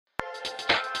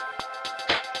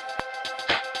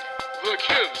the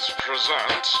kids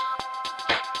present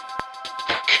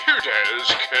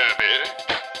Kudos Kirby,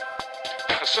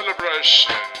 a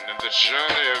celebration in the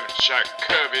journey of Jack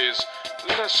Kirby's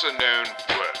lesser-known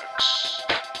works.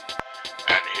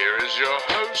 And here is your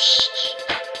host,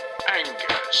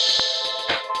 Angus.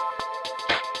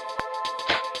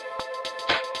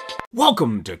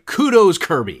 Welcome to Kudos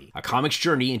Kirby, a comic's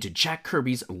journey into Jack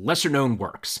Kirby's lesser-known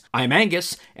works. I'm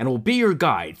Angus, and will be your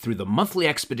guide through the monthly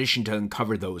expedition to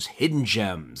uncover those hidden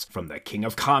gems from the King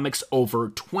of Comics' over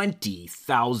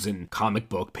 20,000 comic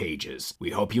book pages.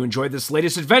 We hope you enjoyed this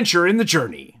latest adventure in the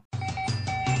journey.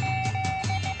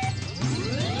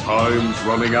 Time's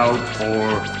running out for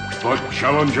the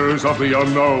Challengers of the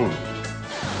Unknown.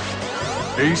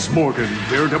 Ace Morgan,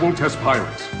 Daredevil test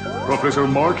pilot. Professor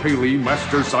Mark Haley,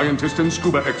 master scientist and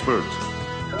scuba expert.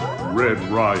 Red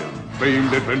Ryan,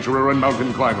 famed adventurer and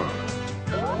mountain climber.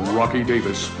 Rocky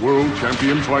Davis, world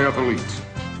champion triathlete.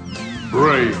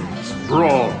 Brains,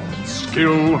 brawn,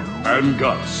 skill, and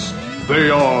guts.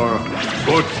 They are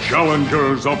the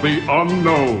Challengers of the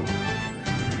Unknown.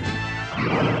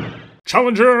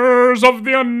 Challengers of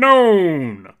the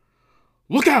Unknown!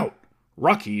 Look out!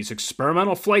 Rocky's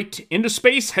experimental flight into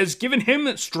space has given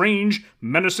him strange,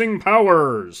 menacing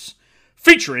powers.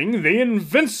 Featuring the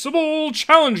invincible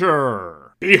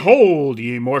Challenger. Behold,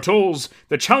 ye mortals,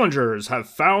 the Challengers have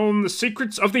found the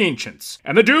secrets of the ancients,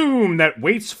 and the doom that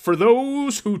waits for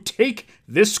those who take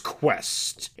this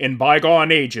quest. In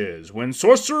bygone ages, when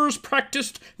sorcerers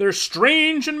practiced their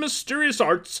strange and mysterious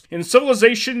arts in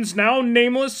civilizations now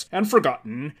nameless and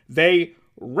forgotten, they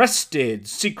wrested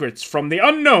secrets from the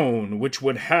unknown which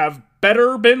would have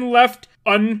better been left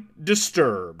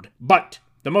undisturbed. But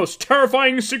the most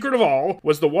terrifying secret of all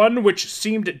was the one which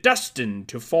seemed destined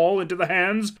to fall into the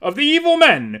hands of the evil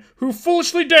men who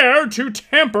foolishly dared to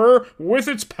tamper with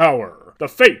its power. The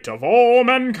fate of all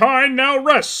mankind now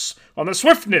rests on the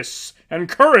swiftness and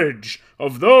courage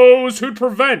of those who'd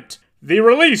prevent the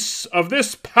release of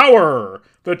this power.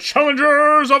 The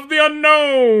Challengers of the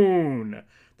Unknown!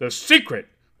 The secret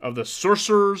of the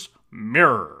Sorcerer's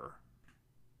Mirror.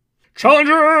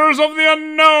 Challengers of the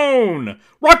Unknown!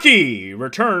 Rocky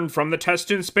returned from the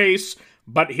test in space,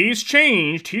 but he's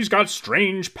changed. He's got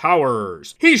strange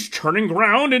powers. He's turning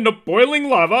ground into boiling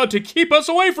lava to keep us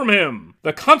away from him.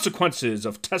 The consequences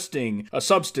of testing a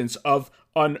substance of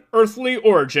unearthly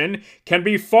origin can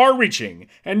be far-reaching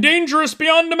and dangerous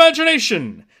beyond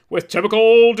imagination. With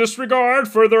typical disregard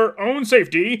for their own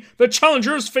safety, the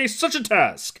Challengers face such a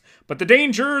task. But the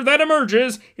danger that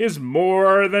emerges is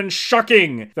more than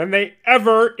shocking than they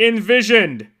ever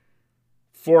envisioned.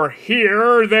 For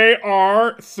here they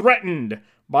are threatened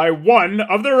by one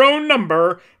of their own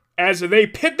number as they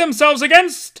pit themselves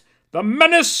against the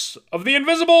menace of the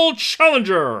invisible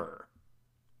Challenger.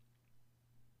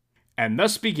 And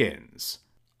thus begins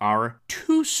our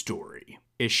two-story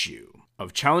issue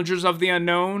of Challengers of the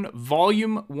Unknown,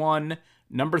 Volume 1,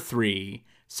 Number 3,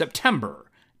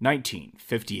 September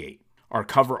 1958. Our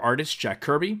cover artist, Jack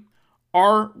Kirby.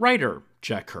 Our writer,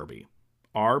 Jack Kirby.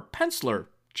 Our penciler,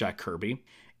 Jack Kirby.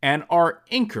 And our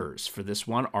inkers for this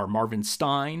one are Marvin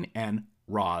Stein and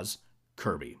Roz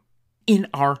Kirby. In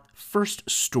our first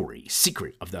story,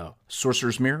 Secret of the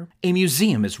Sorcerer's Mirror, a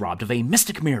museum is robbed of a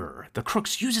mystic mirror. The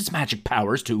crooks use its magic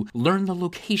powers to learn the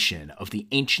location of the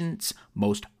ancients'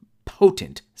 most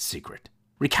potent secret.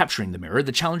 Recapturing the mirror,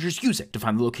 the Challengers use it to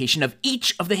find the location of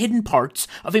each of the hidden parts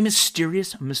of a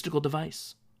mysterious mystical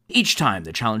device. Each time,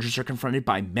 the Challengers are confronted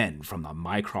by men from the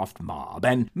Mycroft mob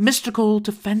and mystical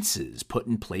defenses put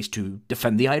in place to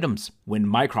defend the items. When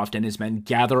Mycroft and his men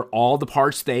gather all the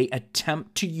parts, they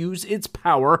attempt to use its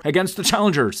power against the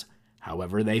Challengers.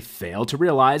 However, they fail to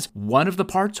realize one of the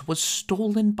parts was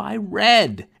stolen by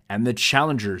Red, and the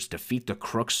Challengers defeat the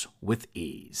crooks with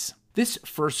ease. This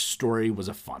first story was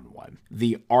a fun one.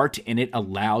 The art in it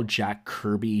allowed Jack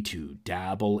Kirby to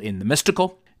dabble in the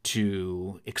mystical,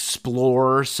 to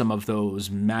explore some of those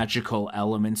magical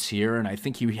elements here, and I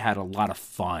think he had a lot of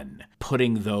fun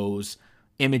putting those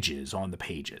images on the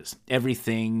pages.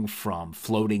 Everything from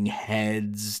floating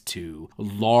heads to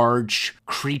large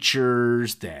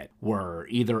creatures that were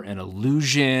either an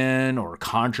illusion or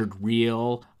conjured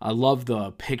real. I love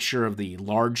the picture of the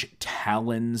large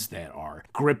talons that are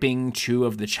gripping two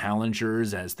of the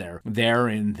challengers as they're there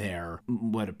in their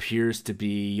what appears to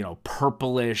be,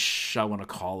 purplish, I want to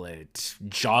call it,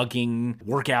 jogging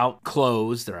workout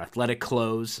clothes, their athletic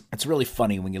clothes. It's really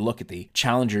funny when you look at the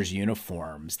challengers'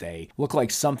 uniforms. They look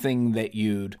like something that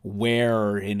you'd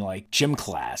wear in like gym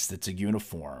class that's a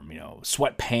uniform,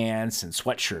 sweatpants and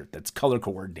sweatshirt that's color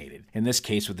coordinated. In this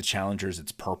case with the challengers,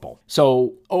 it's purple.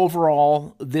 So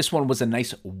overall, this one was a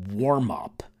nice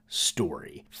warm-up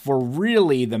story for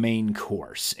really the main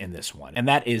course in this one, and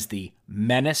that is the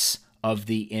menace of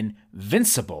the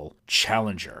invincible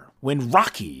Challenger. When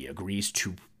Rocky agrees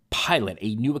to pilot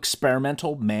a new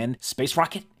experimental manned space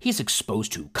rocket, he's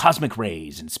exposed to cosmic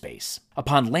rays in space.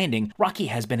 Upon landing, Rocky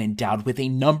has been endowed with a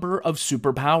number of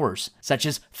superpowers, such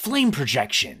as flame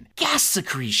projection, gas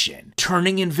secretion,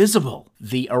 turning invisible.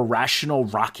 The irrational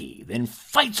Rocky then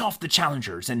fights off the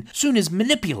challengers and soon is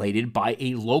manipulated by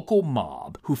a local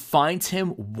mob who finds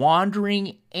him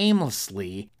wandering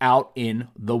aimlessly out in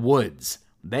the woods.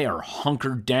 They are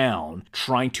hunkered down,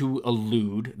 trying to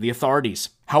elude the authorities.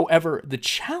 However, the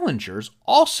challengers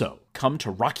also come to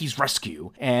Rocky's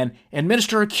rescue and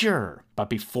administer a cure.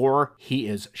 But before he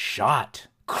is shot,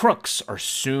 crooks are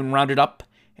soon rounded up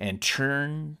and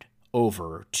turned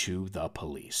over to the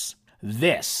police.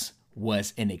 This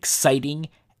was an exciting,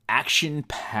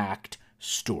 action-packed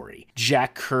story.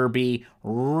 Jack Kirby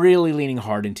really leaning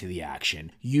hard into the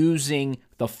action, using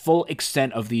the full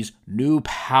extent of these new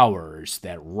powers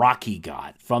that Rocky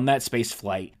got from that space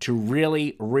flight to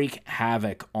really wreak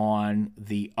havoc on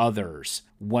the others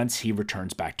once he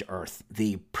returns back to Earth.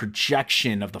 The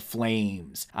projection of the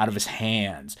flames out of his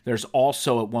hands. There's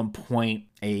also at one point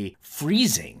a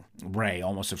freezing ray,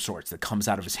 almost of sorts, that comes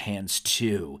out of his hands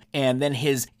too. And then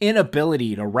his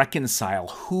inability to reconcile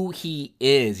who he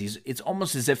is. It's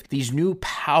almost as if these new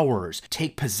powers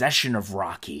take possession of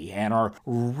Rocky and are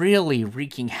really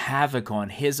wreaking havoc on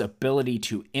his ability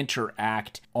to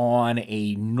interact on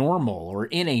a normal or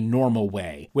in a normal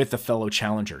way with the fellow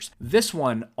challengers. This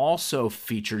one also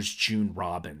features June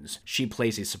Robbins. She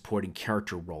plays a supporting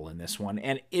character role in this one,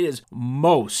 and it is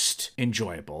most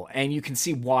enjoyable. And you can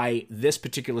see why this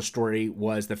particular story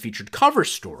was the featured cover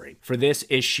story for this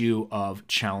issue of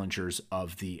Challengers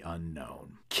of the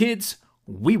Unknown. Kids,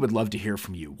 we would love to hear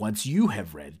from you once you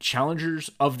have read Challengers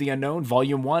of the Unknown,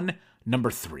 Volume 1,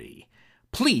 Number 3.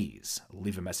 Please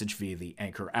leave a message via the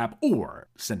Anchor app or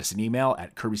send us an email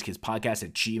at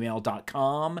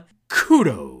Kirby'sKidsPodcast@gmail.com.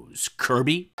 Kudos,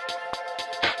 Kirby.